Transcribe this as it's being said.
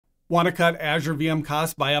Want to cut Azure VM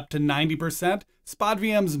costs by up to 90%? Spot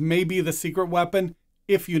VMs may be the secret weapon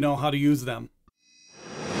if you know how to use them.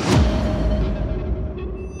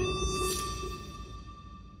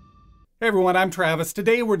 Hey everyone, I'm Travis.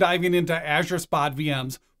 Today we're diving into Azure Spot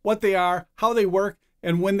VMs, what they are, how they work,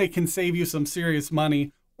 and when they can save you some serious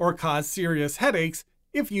money or cause serious headaches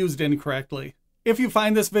if used incorrectly. If you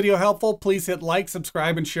find this video helpful, please hit like,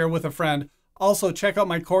 subscribe, and share with a friend. Also, check out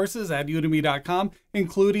my courses at udemy.com,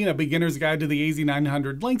 including a beginner's guide to the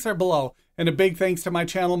AZ900. Links are below, and a big thanks to my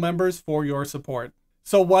channel members for your support.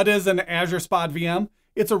 So what is an Azure Spot VM?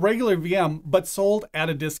 It's a regular VM, but sold at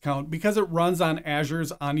a discount because it runs on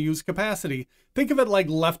Azure's unused capacity. Think of it like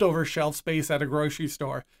leftover shelf space at a grocery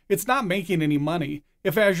store. It's not making any money.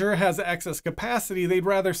 If Azure has excess capacity, they'd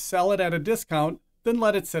rather sell it at a discount than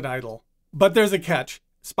let it sit idle. But there's a catch.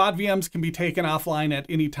 Spot VMs can be taken offline at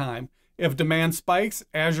any time. If demand spikes,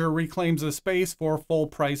 Azure reclaims the space for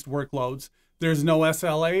full-priced workloads. There's no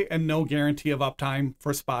SLA and no guarantee of uptime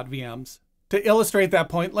for Spot VMs. To illustrate that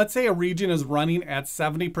point, let's say a region is running at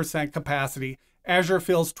 70% capacity. Azure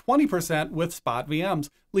fills 20% with Spot VMs,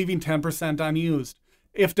 leaving 10% unused.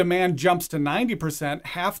 If demand jumps to 90%,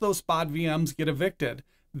 half those Spot VMs get evicted.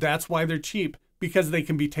 That's why they're cheap, because they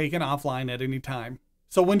can be taken offline at any time.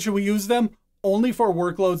 So when should we use them? Only for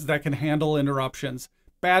workloads that can handle interruptions.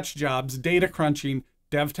 Batch jobs, data crunching,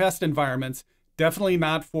 dev test environments, definitely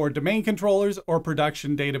not for domain controllers or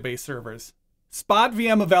production database servers. Spot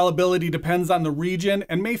VM availability depends on the region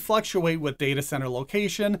and may fluctuate with data center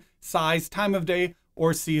location, size, time of day,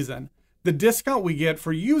 or season. The discount we get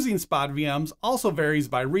for using Spot VMs also varies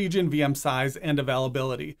by region, VM size, and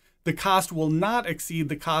availability. The cost will not exceed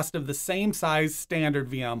the cost of the same size standard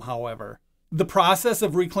VM, however. The process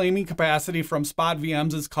of reclaiming capacity from Spot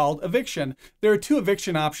VMs is called eviction. There are two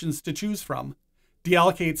eviction options to choose from.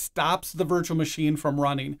 Deallocate stops the virtual machine from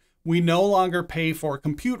running. We no longer pay for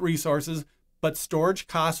compute resources, but storage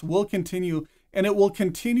costs will continue, and it will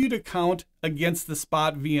continue to count against the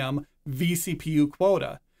Spot VM vCPU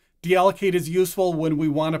quota. Deallocate is useful when we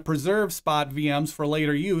want to preserve Spot VMs for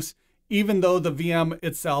later use, even though the VM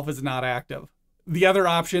itself is not active. The other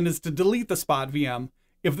option is to delete the Spot VM.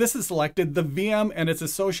 If this is selected, the VM and its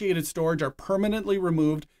associated storage are permanently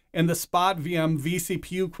removed and the Spot VM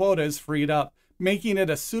vCPU quota is freed up, making it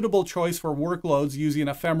a suitable choice for workloads using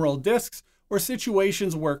ephemeral disks or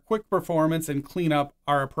situations where quick performance and cleanup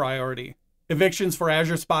are a priority. Evictions for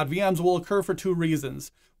Azure Spot VMs will occur for two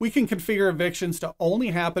reasons. We can configure evictions to only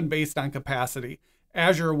happen based on capacity.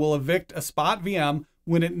 Azure will evict a Spot VM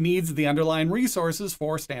when it needs the underlying resources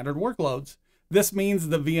for standard workloads. This means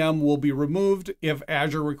the VM will be removed if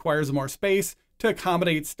Azure requires more space to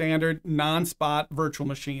accommodate standard non-Spot virtual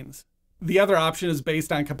machines. The other option is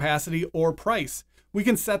based on capacity or price. We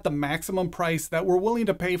can set the maximum price that we're willing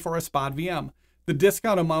to pay for a Spot VM. The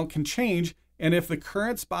discount amount can change, and if the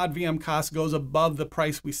current Spot VM cost goes above the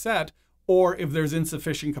price we set, or if there's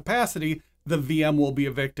insufficient capacity, the VM will be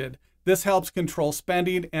evicted. This helps control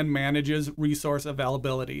spending and manages resource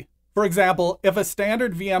availability. For example, if a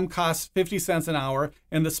standard VM costs 50 cents an hour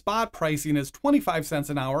and the Spot pricing is 25 cents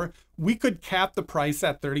an hour, we could cap the price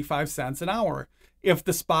at 35 cents an hour. If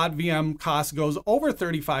the Spot VM cost goes over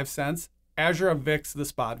 35 cents, Azure evicts the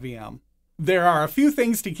Spot VM. There are a few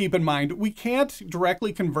things to keep in mind. We can't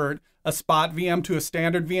directly convert a Spot VM to a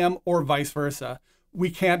standard VM or vice versa. We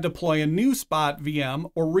can't deploy a new Spot VM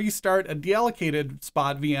or restart a deallocated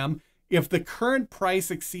Spot VM if the current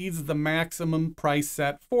price exceeds the maximum price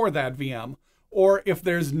set for that VM, or if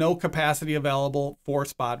there's no capacity available for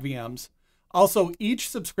Spot VMs. Also, each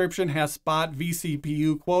subscription has Spot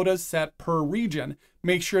vCPU quotas set per region.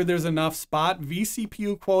 Make sure there's enough Spot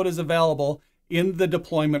vCPU quotas available in the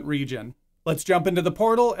deployment region. Let's jump into the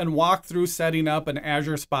portal and walk through setting up an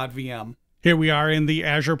Azure Spot VM. Here we are in the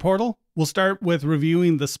Azure portal. We'll start with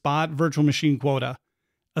reviewing the Spot virtual machine quota.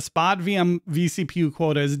 A Spot VM vCPU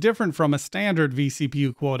quota is different from a standard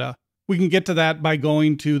vCPU quota. We can get to that by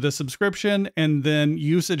going to the subscription and then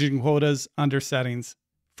usage and quotas under settings.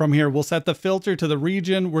 From here, we'll set the filter to the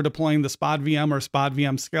region we're deploying the Spot VM or Spot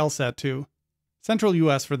VM scale set to. Central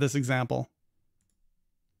US for this example.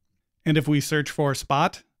 And if we search for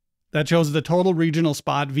Spot, that shows the total regional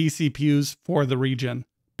Spot vCPUs for the region.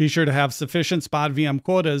 Be sure to have sufficient Spot VM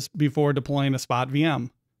quotas before deploying a Spot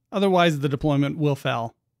VM. Otherwise, the deployment will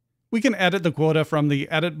fail. We can edit the quota from the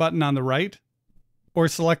Edit button on the right, or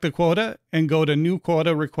select the quota and go to New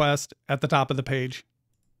Quota Request at the top of the page.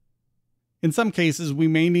 In some cases, we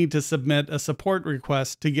may need to submit a support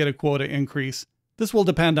request to get a quota increase. This will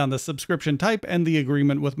depend on the subscription type and the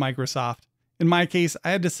agreement with Microsoft. In my case,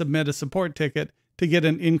 I had to submit a support ticket to get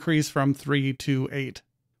an increase from 3 to 8.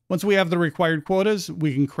 Once we have the required quotas,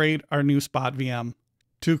 we can create our new Spot VM.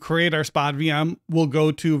 To create our Spot VM, we'll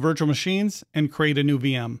go to Virtual Machines and create a new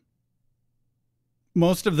VM.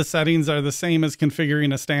 Most of the settings are the same as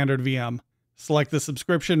configuring a standard VM. Select the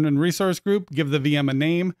subscription and resource group, give the VM a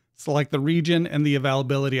name, select the region and the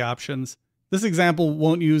availability options. This example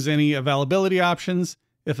won't use any availability options.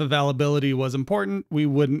 If availability was important, we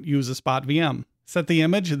wouldn't use a Spot VM. Set the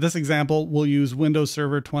image. This example will use Windows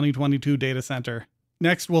Server 2022 Data Center.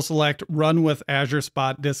 Next, we'll select Run with Azure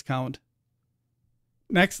Spot Discount.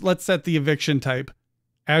 Next, let's set the eviction type.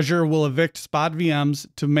 Azure will evict Spot VMs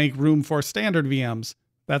to make room for standard VMs.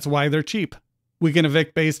 That's why they're cheap. We can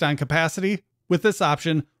evict based on capacity. With this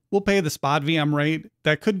option, we'll pay the Spot VM rate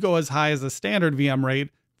that could go as high as a standard VM rate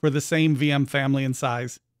for the same VM family and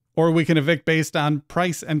size. Or we can evict based on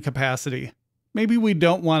price and capacity. Maybe we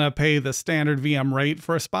don't want to pay the standard VM rate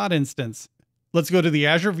for a Spot instance. Let's go to the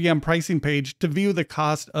Azure VM pricing page to view the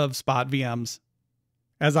cost of Spot VMs.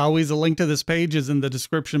 As always, a link to this page is in the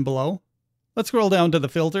description below. Let's scroll down to the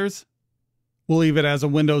filters. We'll leave it as a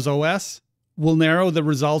Windows OS. We'll narrow the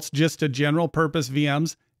results just to general purpose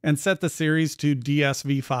VMs and set the series to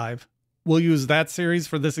DSV5. We'll use that series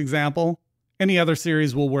for this example. Any other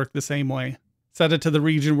series will work the same way. Set it to the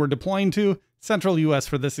region we're deploying to, Central US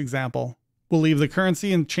for this example. We'll leave the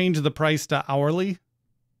currency and change the price to hourly.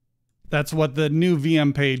 That's what the new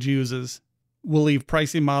VM page uses. We'll leave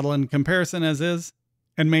pricing model and comparison as is,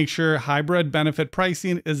 and make sure hybrid benefit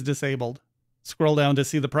pricing is disabled. Scroll down to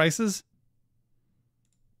see the prices.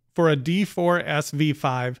 For a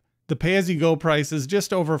D4SV5, the pay-as-you-go price is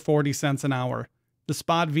just over 40 cents an hour. The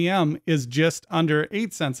Spot VM is just under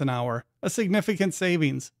 8 cents an hour, a significant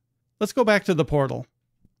savings. Let's go back to the portal.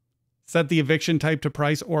 Set the eviction type to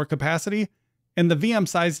price or capacity, and the VM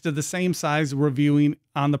size to the same size we're viewing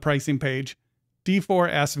on the pricing page,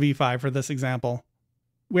 D4SV5 for this example.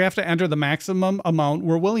 We have to enter the maximum amount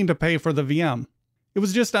we're willing to pay for the VM. It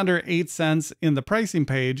was just under 8 cents in the pricing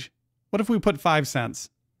page. What if we put 5 cents?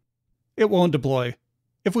 It won't deploy.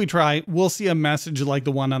 If we try, we'll see a message like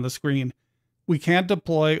the one on the screen. We can't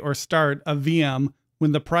deploy or start a VM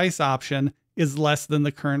when the price option is less than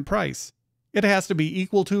the current price. It has to be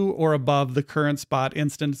equal to or above the current Spot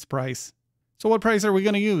instance price. So what price are we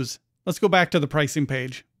going to use? Let's go back to the pricing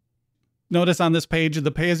page. Notice on this page,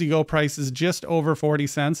 the pay-as-you-go price is just over 40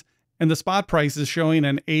 cents, and the Spot price is showing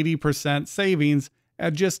an 80% savings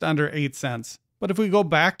at just under 8 cents. But if we go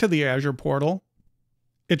back to the Azure portal,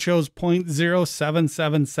 it shows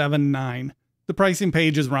 0.07779. The pricing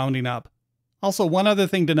page is rounding up. Also, one other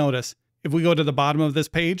thing to notice, if we go to the bottom of this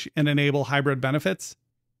page and enable hybrid benefits,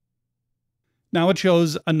 now it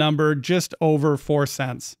shows a number just over 4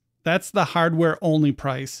 cents. That's the hardware-only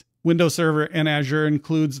price. Windows Server and Azure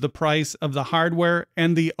includes the price of the hardware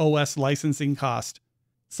and the OS licensing cost.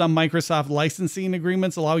 Some Microsoft licensing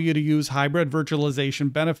agreements allow you to use hybrid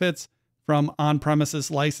virtualization benefits from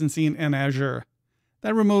on-premises licensing and Azure.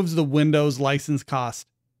 That removes the Windows license cost.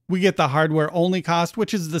 We get the hardware-only cost,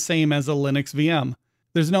 which is the same as a Linux VM.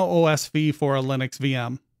 There's no OS fee for a Linux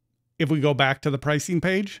VM. If we go back to the pricing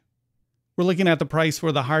page, we're looking at the price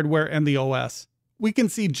for the hardware and the OS. We can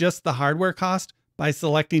see just the hardware cost by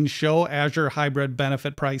selecting Show Azure Hybrid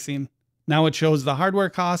Benefit Pricing. Now it shows the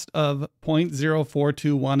hardware cost of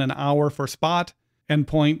 0.0421 an hour for Spot and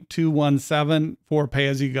 0.217 for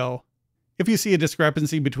pay-as-you-go. If you see a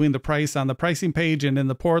discrepancy between the price on the pricing page and in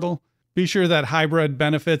the portal, be sure that hybrid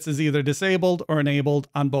benefits is either disabled or enabled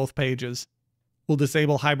on both pages. We'll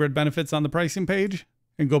disable hybrid benefits on the pricing page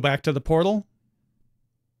and go back to the portal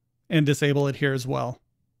and disable it here as well.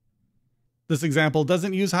 This example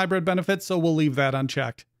doesn't use hybrid benefits, so we'll leave that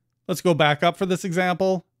unchecked. Let's go back up for this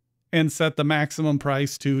example and set the maximum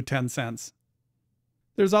price to 10 cents.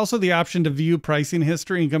 There's also the option to view pricing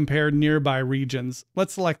history and compare nearby regions.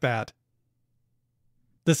 Let's select that.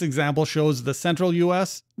 This example shows the Central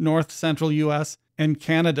US, North Central US, and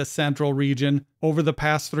Canada Central region over the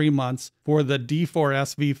past 3 months for the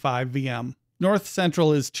D4SV5 VM. North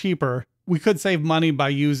Central is cheaper. We could save money by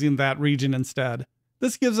using that region instead.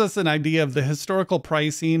 This gives us an idea of the historical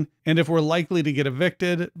pricing and if we're likely to get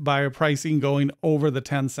evicted by a pricing going over the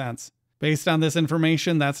 10 cents. Based on this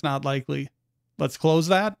information, that's not likely. Let's close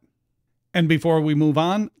that. And before we move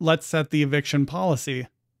on, let's set the eviction policy.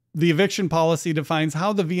 The eviction policy defines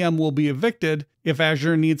how the VM will be evicted if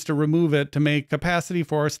Azure needs to remove it to make capacity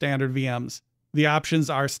for standard VMs. The options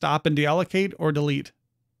are stop and deallocate or delete.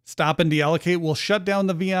 Stop and deallocate will shut down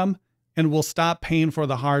the VM and will stop paying for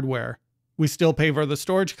the hardware. We still pay for the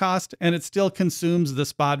storage cost and it still consumes the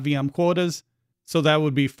Spot VM quotas, so that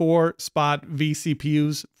would be 4 Spot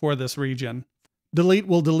vCPUs for this region. Delete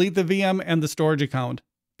will delete the VM and the storage account.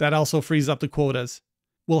 That also frees up the quotas.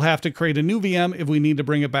 We'll have to create a new VM if we need to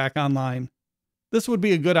bring it back online. This would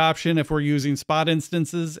be a good option if we're using Spot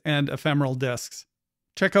instances and ephemeral disks.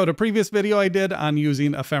 Check out a previous video I did on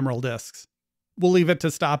using ephemeral disks. We'll leave it to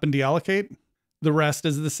stop and deallocate. The rest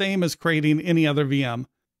is the same as creating any other VM.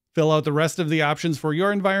 Fill out the rest of the options for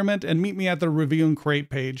your environment and meet me at the Review and Create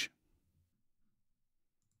page.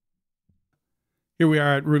 Here we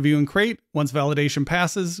are at Review and Create. Once validation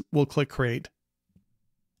passes, we'll click Create.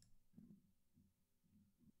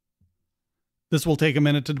 This will take a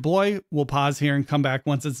minute to deploy. We'll pause here and come back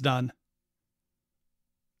once it's done.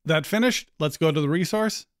 That finished, let's go to the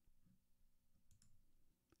resource.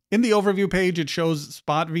 In the overview page, it shows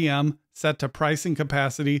Spot VM set to pricing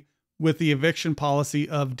capacity with the eviction policy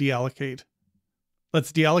of deallocate.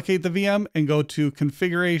 Let's deallocate the VM and go to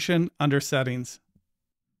Configuration under Settings.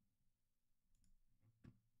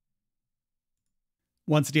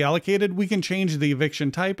 Once deallocated, we can change the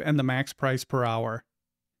eviction type and the max price per hour.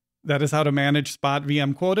 That is how to manage Spot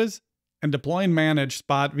VM quotas and deploy and manage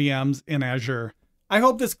Spot VMs in Azure. I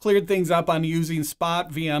hope this cleared things up on using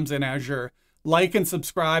Spot VMs in Azure. Like and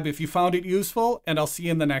subscribe if you found it useful, and I'll see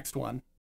you in the next one.